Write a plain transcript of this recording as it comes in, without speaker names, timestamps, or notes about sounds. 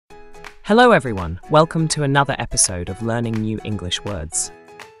Hello everyone, welcome to another episode of Learning New English Words.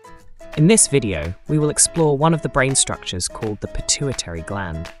 In this video, we will explore one of the brain structures called the pituitary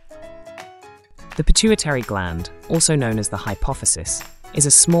gland. The pituitary gland, also known as the hypophysis, is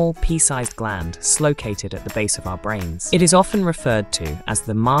a small pea-sized gland sslocated at the base of our brains. It is often referred to as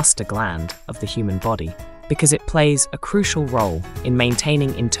the master gland of the human body because it plays a crucial role in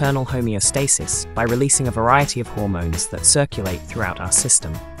maintaining internal homeostasis by releasing a variety of hormones that circulate throughout our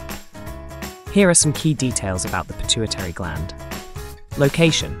system. Here are some key details about the pituitary gland.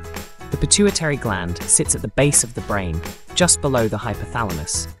 Location. The pituitary gland sits at the base of the brain, just below the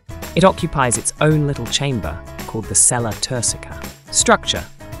hypothalamus. It occupies its own little chamber, called the sella turcica. Structure.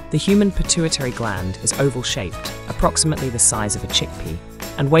 The human pituitary gland is oval-shaped, approximately the size of a chickpea,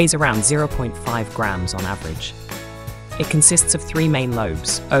 and weighs around 0.5 grams on average. It consists of three main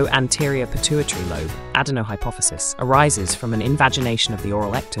lobes. Anterior Pituitary Lobe, Adenohypophysis, arises from an invagination of the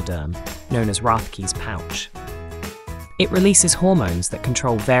oral ectoderm, known as Rathke's pouch. It releases hormones that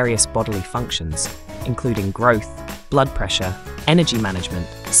control various bodily functions, including growth, blood pressure, energy management,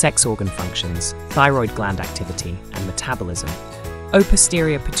 sex organ functions, thyroid gland activity, and metabolism.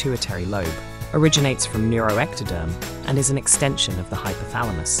 Posterior Pituitary Lobe originates from neuroectoderm and is an extension of the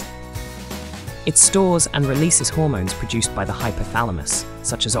hypothalamus. It stores and releases hormones produced by the hypothalamus,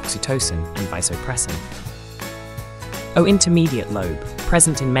 such as oxytocin and vasopressin. Intermediate lobe,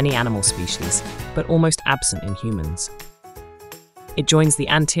 present in many animal species, but almost absent in humans. It joins the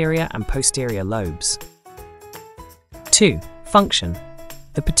anterior and posterior lobes. 2. Function.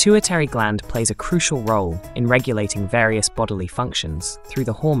 The pituitary gland plays a crucial role in regulating various bodily functions through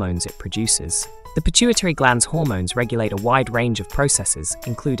the hormones it produces. The pituitary gland's hormones regulate a wide range of processes,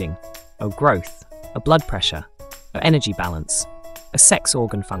 including growth, blood pressure, energy balance, sex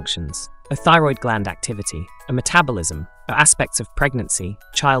organ functions, thyroid gland activity, metabolism, aspects of pregnancy,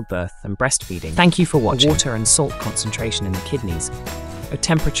 childbirth, and breastfeeding. Thank you for watching. Water and salt concentration in the kidneys,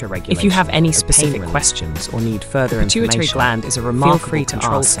 temperature regulation. If you have any specific questions or need further information, the pituitary gland is a remarkable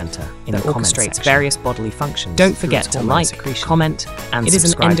control center that orchestrates various bodily functions. Don't forget to like, comment, and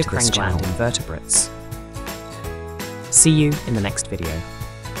subscribe to this channel. It is an endocrine gland in vertebrates. See you in the next video.